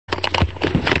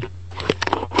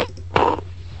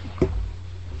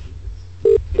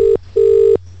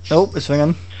Oh, it's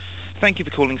ringing. Thank you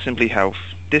for calling Simply Health.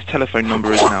 This telephone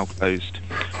number is now closed.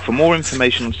 For more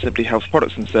information on Simply Health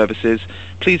products and services,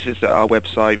 please visit our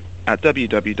website at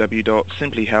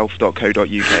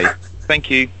www.simplyhealth.co.uk. Thank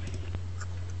you.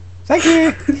 Thank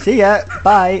you. See ya.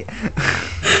 Bye.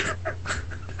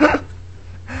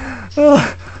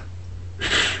 Oh.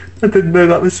 I didn't know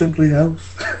that was Simply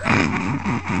Health.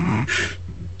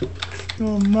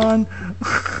 Oh man.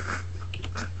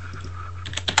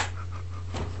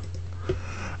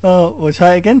 Oh, we'll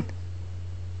try it again.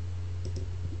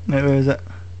 No, where is it?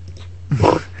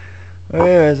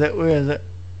 Where is it? Where is it?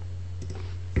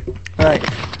 Right.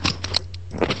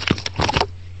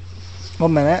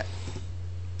 1 minute.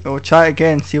 We'll try it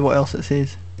again, see what else it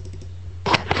says.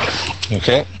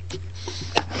 Okay.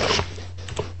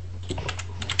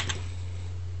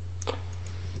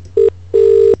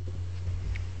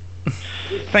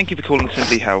 Thank you for calling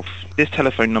Simply Health. This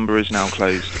telephone number is now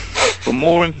closed. For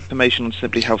more information on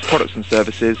Simply Health products and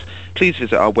services, please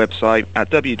visit our website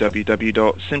at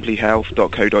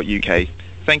www.simplyhealth.co.uk.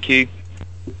 Thank you.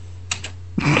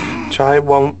 Try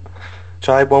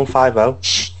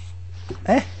 150.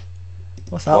 Eh?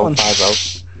 What's that one?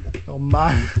 150. Oh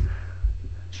man.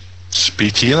 It's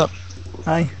BT, innit?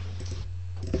 Aye.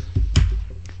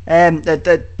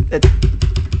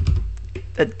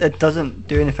 It doesn't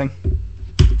do anything.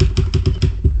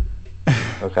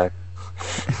 Okay.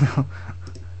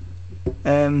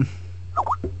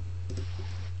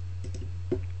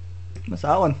 What's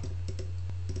that one?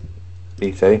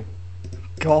 BT.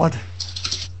 God.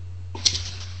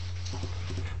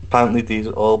 Apparently these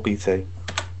are all BT.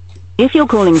 If you're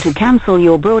calling to cancel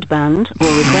your broadband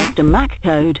or request a MAC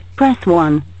code, press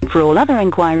 1. For all other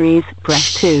inquiries,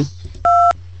 press 2.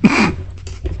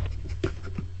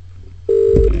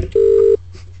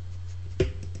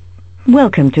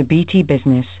 Welcome to BT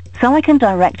Business. So I can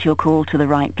direct your call to the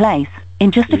right place. In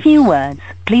just a few words,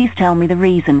 please tell me the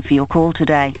reason for your call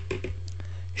today.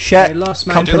 Shit. I lost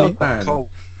my company. broadband.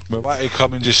 We want to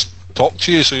come and just talk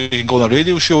to you so you can go on a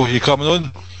radio show. Are you coming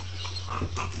on?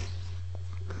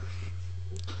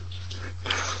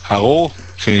 Hello?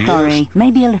 Can you hear Sorry, us?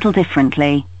 maybe a little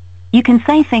differently. You can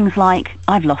say things like,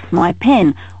 I've lost my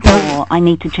PIN, or I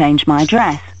need to change my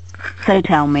address. So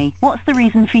tell me, what's the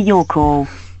reason for your call?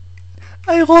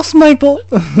 I lost my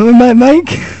my mic.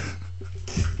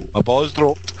 My ball's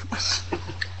dropped.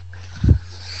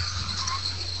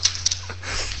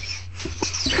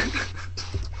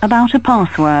 About a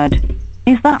password.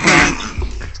 Is that right?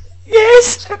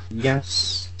 Yes.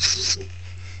 Yes.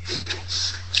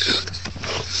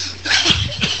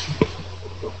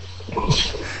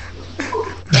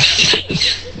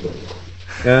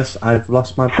 Yes, I've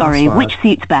lost my Sorry, password. which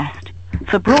suits best?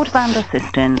 For broadband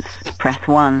assistance, press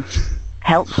 1.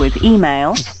 Help with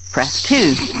email, press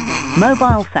 2.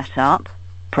 Mobile setup,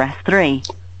 press 3.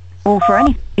 Or for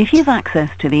any... If you've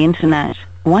access to the internet,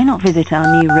 why not visit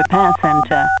our new repair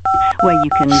centre, where you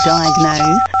can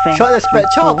diagnose, fix, Shut this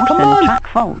bitch up, report come and on. track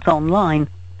faults online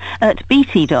at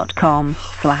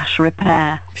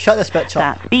bt.com/repair. Shut this bitch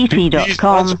up. That's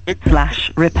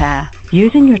bt.com/repair.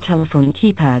 Using your telephone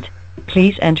keypad,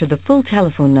 please enter the full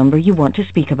telephone number you want to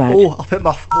speak about. Oh, I'll put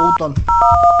my hold on.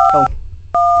 Oh.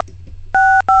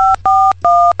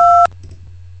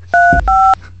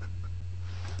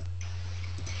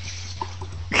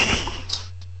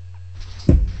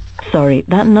 Sorry,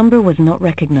 that number was not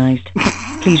recognized.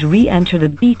 Please re-enter the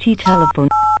BT telephone.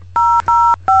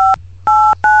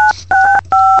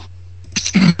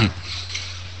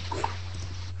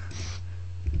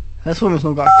 This woman's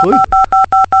not got a clue.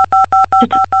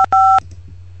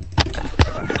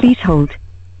 Please hold.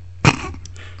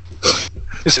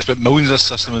 This is about millions of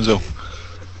system as well.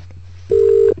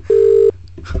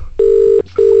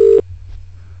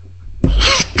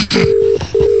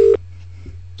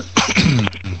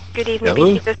 Good evening,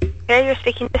 Hello? BT Business. You're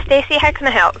speaking to Stacey. How can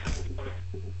I help?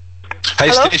 Hi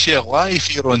Hello? Stacey, you're live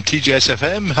here on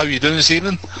TGSFM. How are you doing this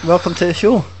evening? Welcome to the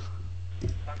show.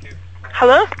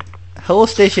 Hello? Hello,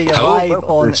 Stacey. You're Hello, live welcome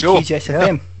to on the show.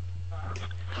 TGSFM.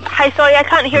 Hi, sorry, I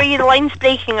can't hear you. The line's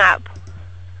breaking up.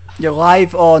 You're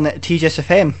live on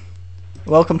TGSFM.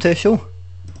 Welcome to the show.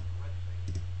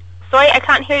 Sorry, I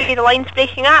can't hear you. The line's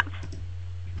breaking up.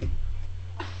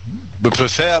 We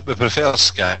prefer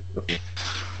Sky.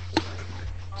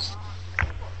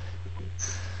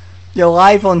 You're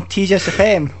live on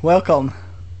TGSFM. Welcome.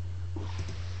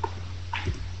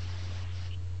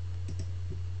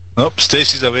 Nope,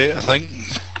 Stacey's away, I think.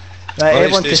 Right, Alright,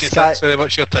 everyone to Stacey, Sky. thanks very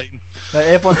much for your time. Right,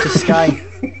 everyone to Sky.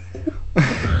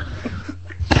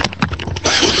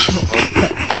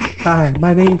 Hi,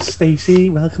 my name's Stacey.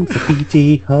 Welcome to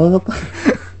BT Hub.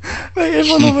 Right,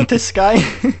 everyone over to Sky.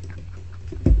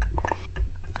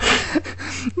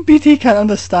 BT can't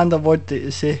understand a word that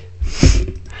you say.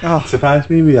 Oh. Surprised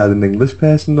me we had an English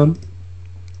person on.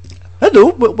 Hello,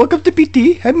 welcome to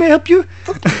BT. How may I help you?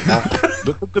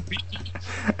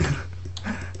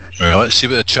 Right, let's see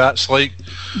what the chat's like.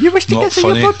 You wish to Not get some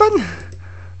funny. your bun?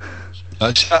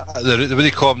 That's the what do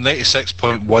you call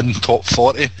 96.1 top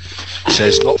 40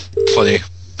 says not funny.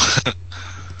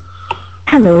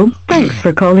 Hello, thanks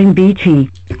for calling BT.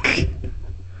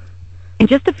 In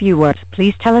just a few words,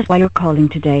 please tell us why you're calling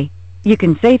today. You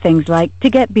can say things like, to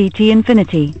get BT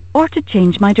Infinity, or to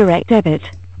change my direct debit.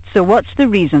 So what's the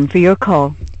reason for your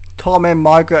call? Tom and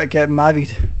Margaret are getting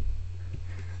married.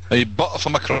 Hey, butter for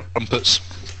my crumpets.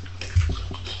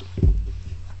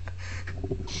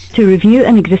 To review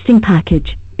an existing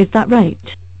package, is that right?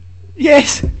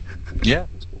 Yes! Yeah.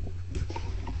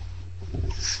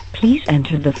 Please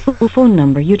enter the full phone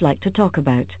number you'd like to talk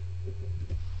about.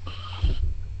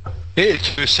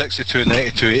 82, 62,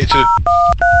 92, 82.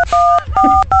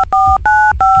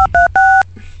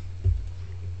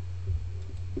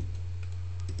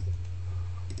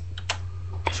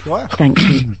 What? Thank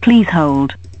you. Please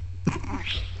hold.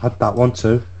 Had that one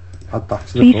too. Had that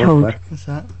to the Please board, hold. like. What's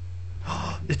that?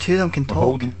 The two of them can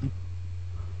talk.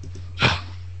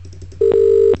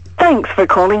 Thanks for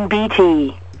calling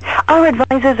BT. Our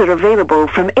advisors are available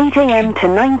from 8 a.m. to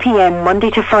 9 p.m. Monday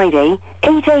to Friday,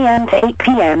 8 a.m. to 8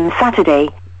 p.m. Saturday,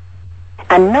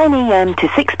 and 9 a.m. to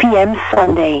 6 p.m.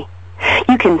 Sunday.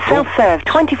 You can self-serve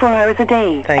 24 hours a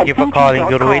day. Thank you for BT.com, calling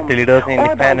your way to Leaders in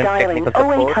or by Independent dialing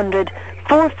Technical Support. 0800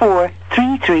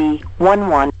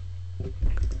 443311.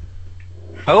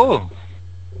 Hello.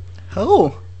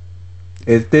 Hello.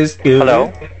 Is this good?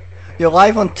 Hello. You're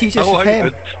live on TJS Hello, how you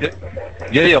FM. doing?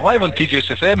 Yeah, you're live on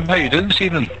TJS FM. How you doing this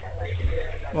evening?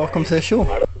 Welcome to the show.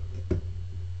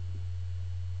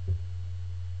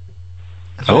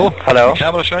 Hello? Hello.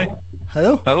 Camera shy?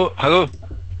 Hello. Hello? Hello?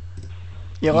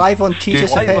 You're live on You're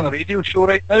TJS live on a FM. radio show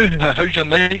right now. How's your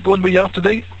night going with you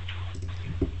today?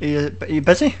 Are you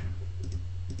busy?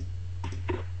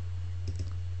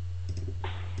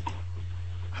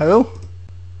 Hello?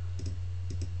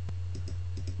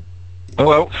 Oh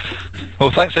well.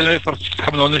 Well, thanks anyway for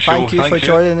coming on the show. Thank you for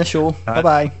joining the show. Bye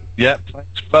bye. Yeah,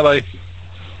 thanks. Bye bye.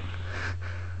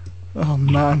 Oh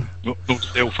man. No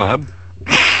sale for him.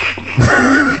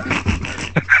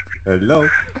 Hello.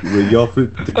 We're your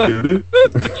food to guru.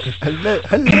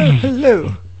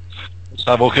 Hello. Let's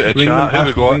have a look at the Bring them chat. Who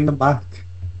we back. got? Bring them back.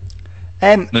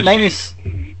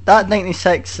 That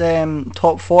 96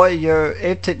 top 40,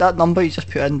 that number you just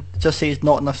put in just says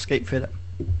not enough Skype for it.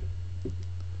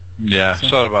 Yeah,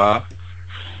 sorry about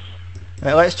that.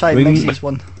 Right, let's try Ring- Mixie's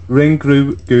one. Ring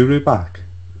Guru back.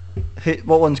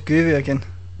 What one's Guru again?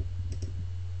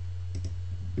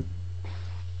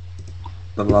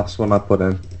 The last one I put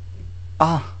in.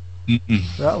 Ah,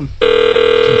 that one.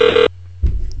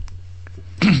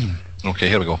 Okay,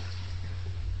 here we go.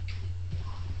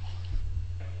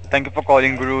 Thank you for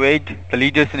calling Guru 8, the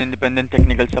Leaders in Independent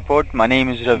Technical Support. My name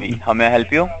is Ravi. How may I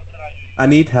help you? I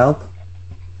need help.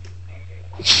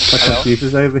 My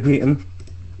computer's overheating.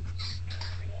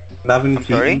 I'm having I'm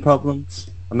sorry? heating problems.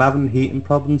 I'm having heating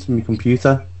problems with my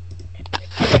computer.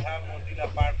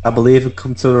 I believe I've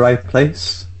come to the right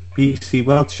place. PC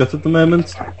World shut at the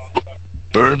moment.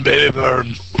 Burn, baby,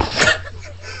 burn.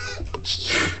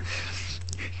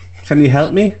 Can you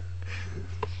help me?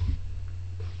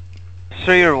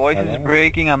 Sir, your voice Hello? is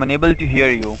breaking. I'm unable to hear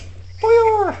you.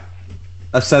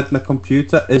 I said my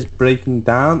computer is breaking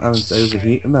down and it's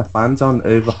overheating. My fan's on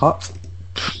over hot.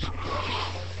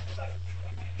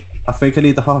 I think I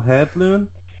need a hot air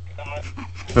balloon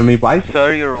for me wife.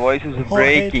 Sir, your voice is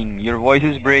breaking. Your voice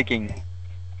is breaking.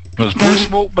 There's blue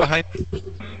smoke behind.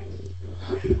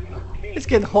 It's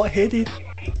getting hot-headed.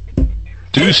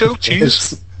 Do you sell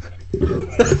cheese?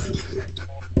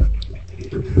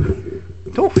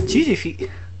 Oh, cheesy feet.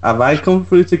 Have I come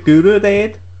through to Guru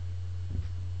Dad?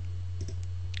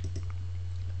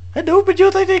 Hello, would you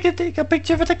like to take a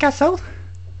picture of the castle?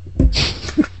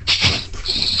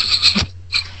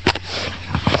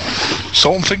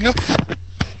 Salt and finger?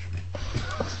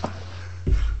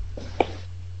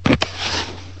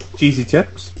 Cheesy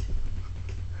chips.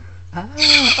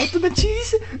 Ultimate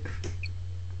cheese.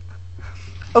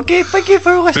 Okay, thank you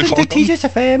for listening to TJS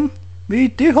FM. We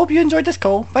do hope you enjoyed this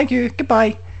call. Thank you.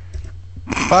 Goodbye.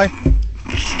 Bye.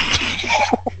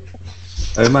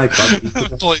 Oh my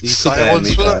god. Like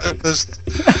silence for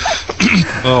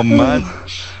it. Oh man.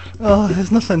 Oh,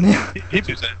 there's nothing there.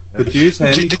 Could you hear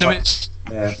me? Did you know it's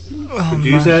Yeah. Oh, Could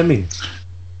you man. hear me?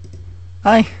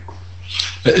 Aye.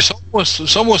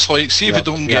 It's almost like, see if you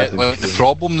don't get like the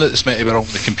problem that's meant to be wrong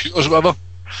with the computers or whatever,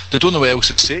 they don't know what else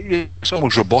to say to you. It's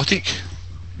almost robotic.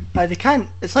 They can't.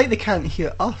 It's like they can't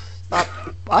hear us.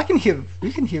 I can hear.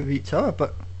 We can hear each other,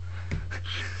 but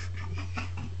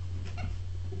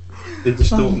they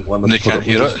just don't want to. They can't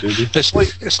hear it. It's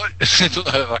like they don't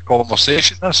have a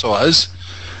conversation. That's all it is.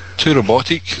 Too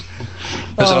robotic. Is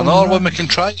there another one we can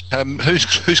try?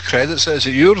 Whose credits is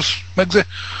it? Yours, Migsy?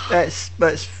 It's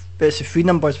the three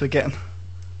numbers we're getting.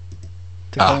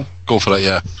 To call. Go for it.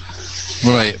 Yeah.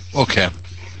 Right. Okay.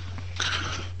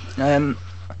 I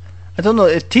don't know.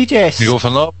 TJS. You go for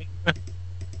another.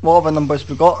 What other numbers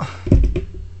we got?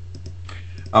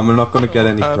 And we're not going to get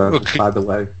any further, by the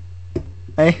way.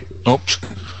 Hey? Oops.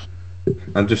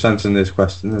 I'm just answering this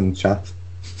question in the chat.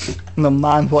 No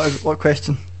man, what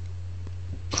question?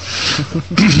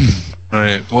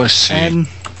 Right, let's see.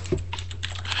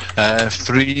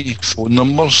 3 phone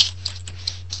numbers.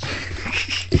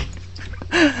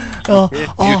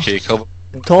 UK cover.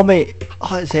 Tommy,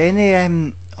 is there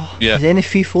any yeah. Is there any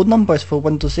 3 phone numbers for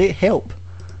Windows 8 help?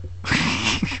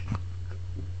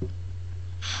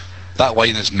 That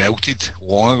line is melted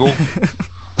long ago.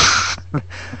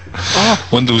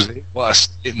 Windows 8, what a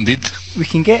state indeed. We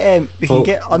can get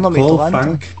unlimited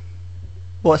landline.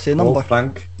 What's the number?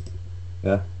 Frank.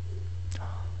 Yeah.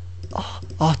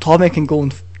 Tommy can go on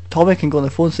the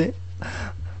phone and say,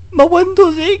 my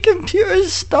Windows 8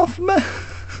 computer's stuffed me.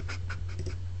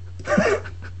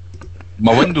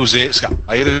 My Windows 8's got a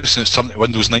virus and it's turned to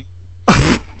Windows 9.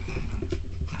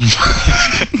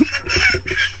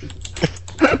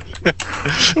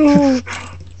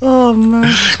 Oh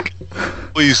man.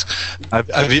 Please,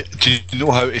 do you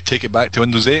know how to take it back to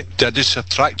Windows 8? Did I just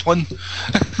subtract one?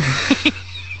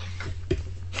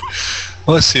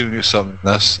 Let's see if we can do something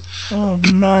like this. Oh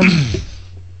man.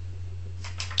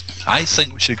 I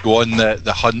think we should go on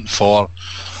the hunt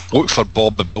look for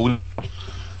Bob the Builder.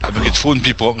 If we could phone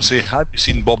people up and say, have you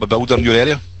seen Bob the Builder in your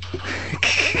area?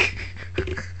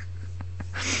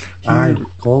 I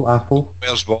call Apple.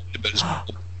 Where's Bob?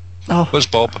 Where's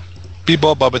Bob? Be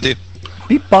Bob, Babbity.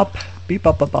 Beep Bob. Beep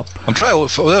Bob Bob. I'm trying to look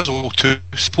for, there's O2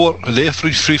 support. Are they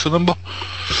free for number?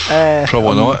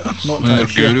 Probably not.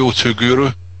 Guru, O2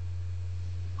 Guru.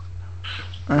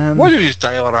 Why do you just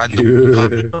dial a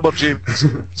random number, James?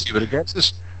 See what it gets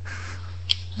us.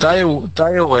 Dial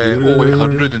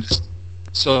 0800 and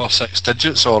so 6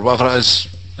 digits or whatever it is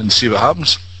and see what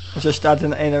happens. I was just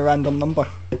adding in a random number.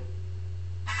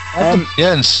 Yeah,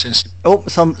 oh,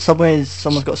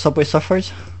 someone's got Subway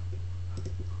Surfers.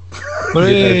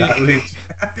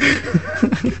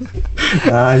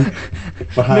 Aye,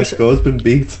 my high score's been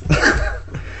beat.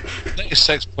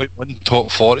 96.1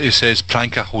 top 40 says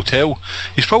Pranka Hotel.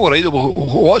 He's probably right.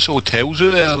 Lots of hotels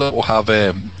out there that will have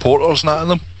porters and that in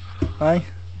them. Aye.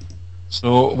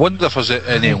 So, wonder if there's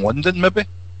any in London, maybe?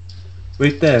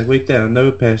 Wait there.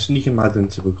 Another person you can add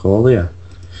into the call here.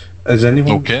 Is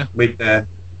anyone? Okay. Wait there.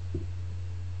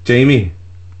 Jamie.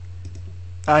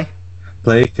 Aye.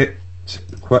 Play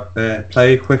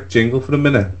a quick jingle for a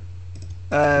minute.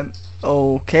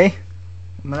 Okay.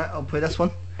 A minute, I'll play this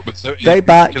one. Without right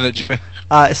back. It's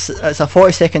a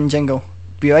 40-second jingle.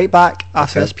 Be right back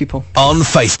after this, people. On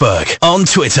Facebook, on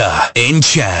Twitter, in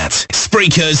chat.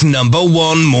 Spreaker's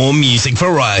 #1 more music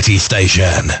variety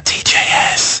station.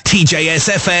 TJS.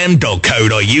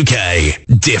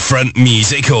 TJSFM.co.uk. Different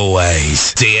music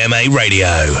always. DMA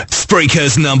Radio.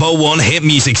 Spreaker's #1 hit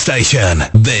music station.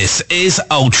 This is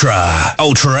Ultra.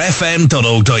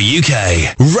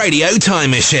 UltraFM.org.uk. Radio Time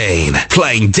Machine.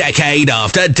 Playing decade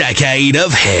after decade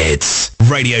of hits.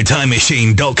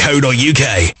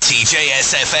 RadioTimeMachine.co.uk.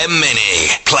 TJSFM Mini.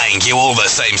 Playing you all the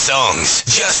same songs,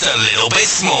 just a little bit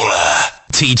smaller.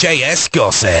 TJS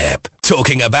Gossip.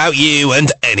 Talking about you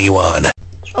and anyone.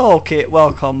 Okay,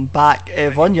 welcome back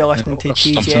everyone. You're listening to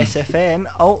TJS FM,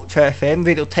 Ultra FM,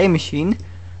 Radio Time Machine,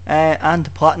 and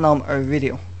Platinum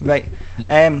Radio. Right,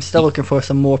 still looking for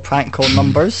some more prank call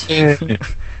numbers.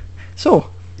 So,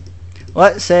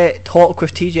 let's talk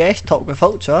with TJS, talk with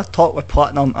Ultra, talk with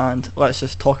Platinum, and let's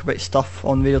just talk about stuff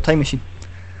on Radio Time Machine.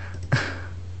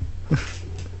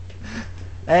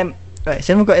 Right, has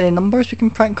anyone got any numbers we can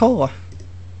prank call?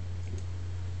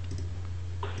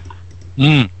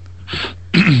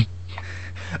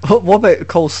 What about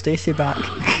call Stacey back?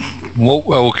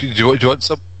 Well, do you want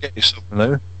something? Get you something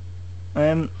now.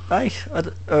 Aye.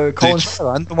 Call a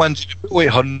random one. You put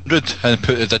 800 and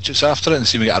put the digits after it and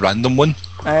see if we get a random one.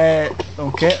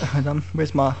 Okay. Hold on.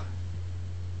 Where's my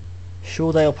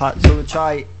show dial pad? So we'll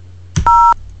try.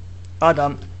 Hold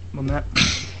on. 1 minute.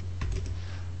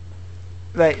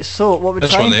 Right. So what we're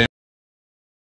trying.